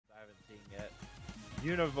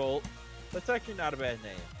Univolt. That's actually not a bad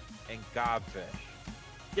name. And Gobfish.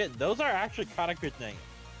 Yeah, those are actually kind of good names.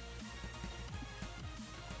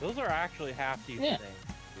 Those are actually half decent names,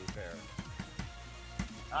 to be fair.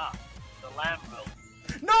 Ah, the Lambo.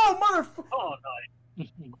 No, motherfucker! Oh, nice.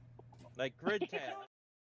 Like Gridtail.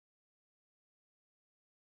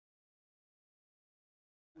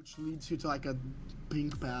 Which leads you to like a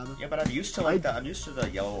pink pad. Yeah, but I'm used to like I'm used to the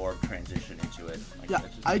yellow orb transition into it. Like, yeah,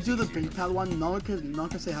 I do the pink pad one, not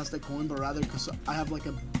because it has the coin, but rather because I have like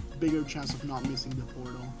a bigger chance of not missing the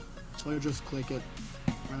portal. So I just click it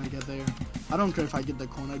when I get there. I don't care if I get the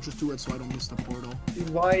coin, I just do it so I don't miss the portal.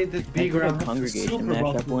 Why the big round congregation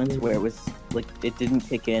mashup once where it was like it didn't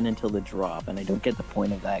kick in until the drop, and I don't get the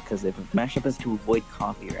point of that, because if mashup is to avoid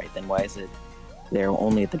copyright, then why is it there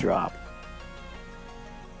only at the drop?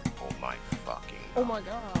 Oh my fucking god. Oh my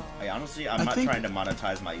god. Hey, honestly, I'm not trying to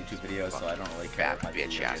monetize my YouTube videos, so I don't really care. Fat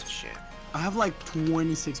bitch ass shit. I have like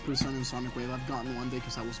 26% in Sonic Wave. I've gotten one day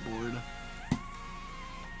because I was bored.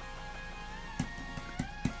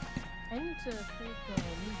 I need to create the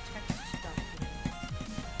new text document.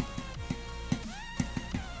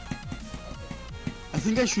 I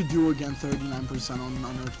think I should do again 39% on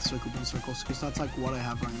Unearthed Circle Circles, because that's like what I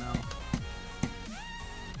have right now.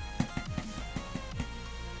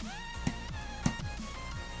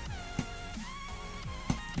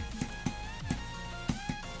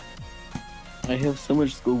 I have so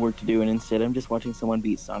much schoolwork to do, and instead I'm just watching someone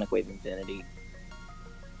beat Sonic Wave Infinity.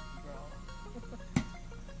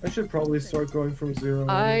 I should probably start going from zero.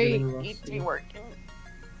 I need to be working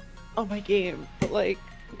on my game, but like,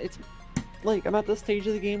 it's like I'm at the stage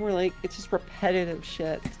of the game where like it's just repetitive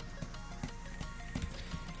shit,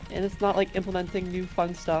 and it's not like implementing new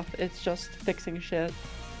fun stuff. It's just fixing shit.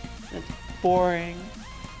 It's boring.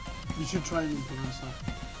 You should try and implement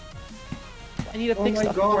stuff. I need to fix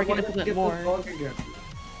stuff before I can implement more.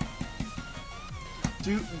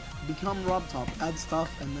 Do become Rob Top, add stuff,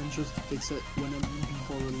 and then just fix it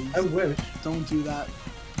before release. I wish. Don't do that.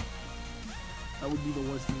 That would be the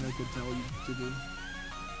worst thing I could tell you to do.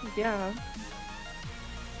 Yeah.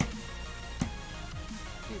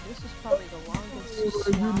 Dude, this is probably the longest swap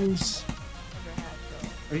I've ever had,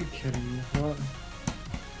 though. Are you kidding me? What?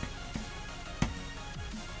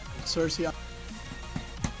 Cersei,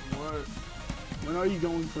 What? when are you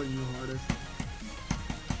going for a new hardest?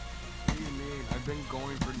 What do you mean? I've been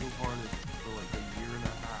going for new hardest for like a year and a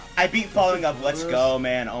half. I beat Following Up. Let's go,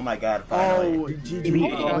 man. Oh my god, finally. Oh,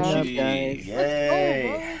 GG.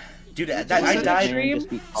 Yay. Dude, I died.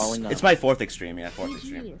 It's my 4th extreme, yeah, 4th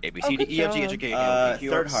extreme. A, B, C, D, E, F, G, H, I, K, L, M, N, P,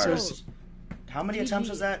 Q, R, Third hardest. How many attempts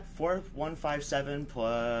was that? 4157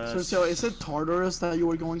 plus... So is it Tartarus that you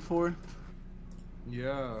were going for?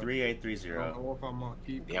 Yeah.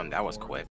 3830. Damn, that was quick.